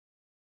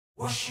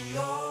Wash it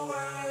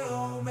away,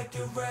 oh, make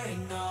it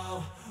rain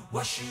now.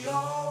 Wash it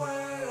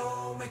away,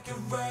 oh, make it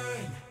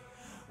rain.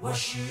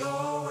 Wash it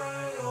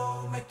away,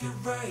 oh, make it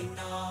rain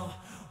now.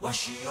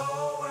 Wash it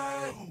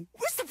away.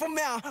 Whistle for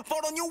me,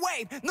 fall on your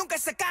wave. 눈깔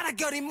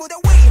새까맣겨린 무대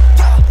위.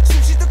 Yeah,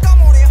 숨쉬도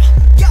까무려.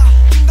 Yeah,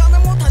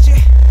 인간은 못하지.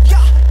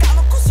 Yeah,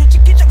 까놓고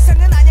솔직히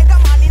정상은 아니야.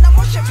 가만히 난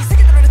모셔. 저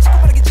새끼들을 찍고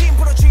빠르게 짐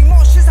풀어주인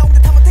뭐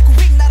신사운데 타면 태국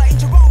윙 나라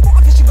인처럼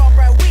꼭한 패션 건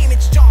right we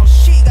매치 좀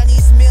시간이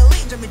있으면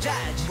린점이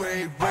자지.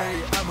 Wait,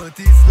 I'm a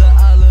diesel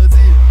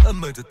allergy.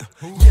 맞았다.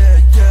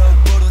 Yeah,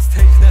 모든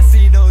스테이지 나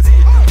시너지.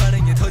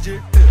 반응이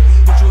터질 듯.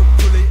 목줄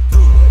풀린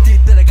눈.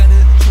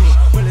 뒤따라가는 중.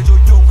 원래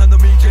조용한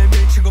놈이 제일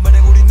미친 것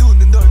마냥 우리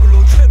눈은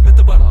얼굴로 촤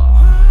뱉어봐라.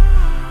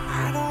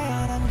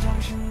 아고야 난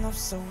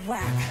정신없어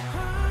whack.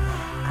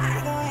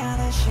 아고야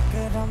난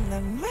시끄럽네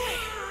매.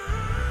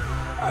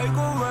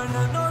 알고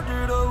왜난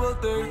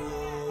어지러웠대.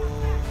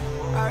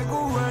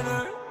 알고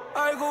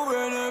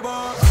왜날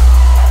봐.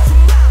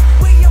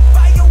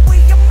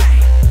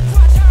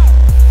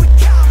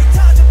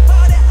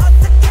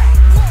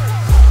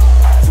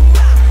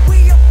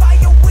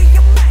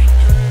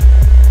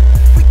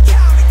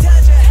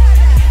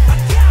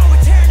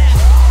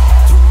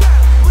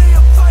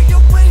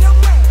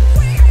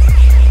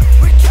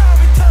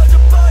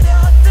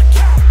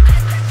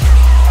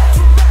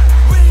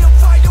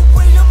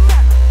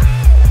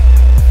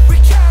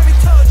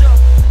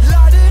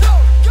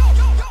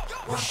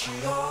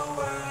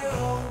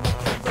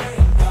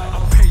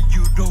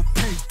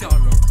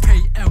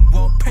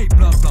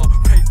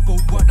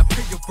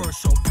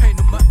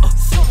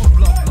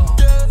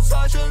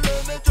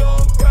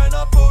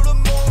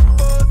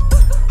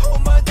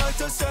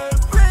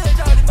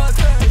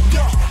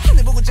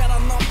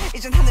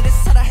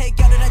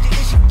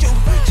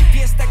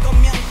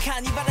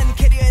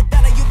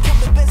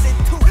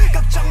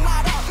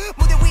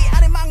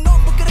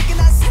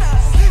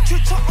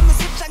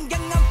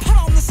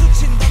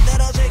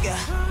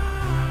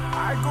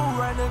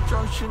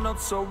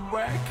 정신없어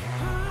wreck.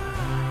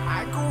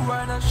 알고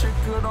왜난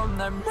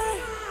시끄럽네 매.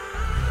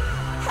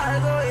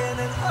 알고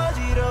얘는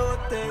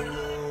어지러웠대.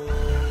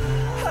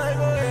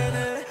 알고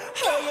얘는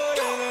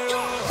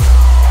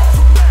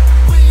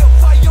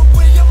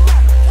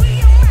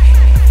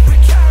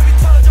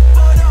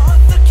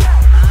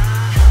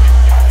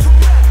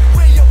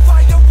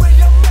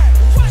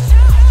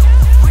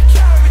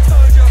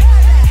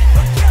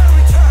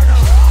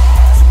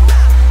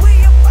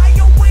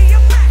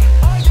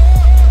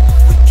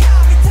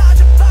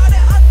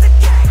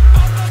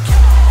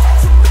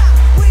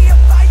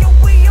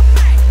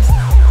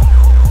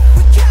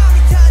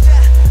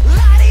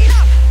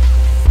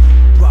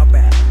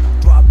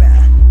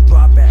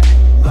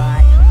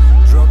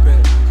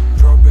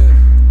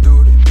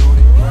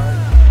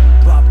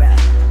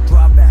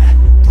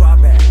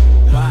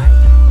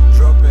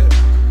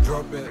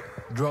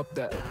Drop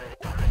that.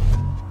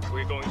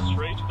 We're going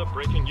straight to the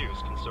breaking news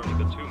concerning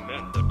the two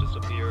men that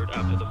disappeared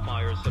after the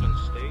fire set on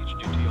stage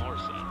due to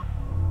arson.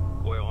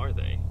 Where are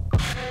they?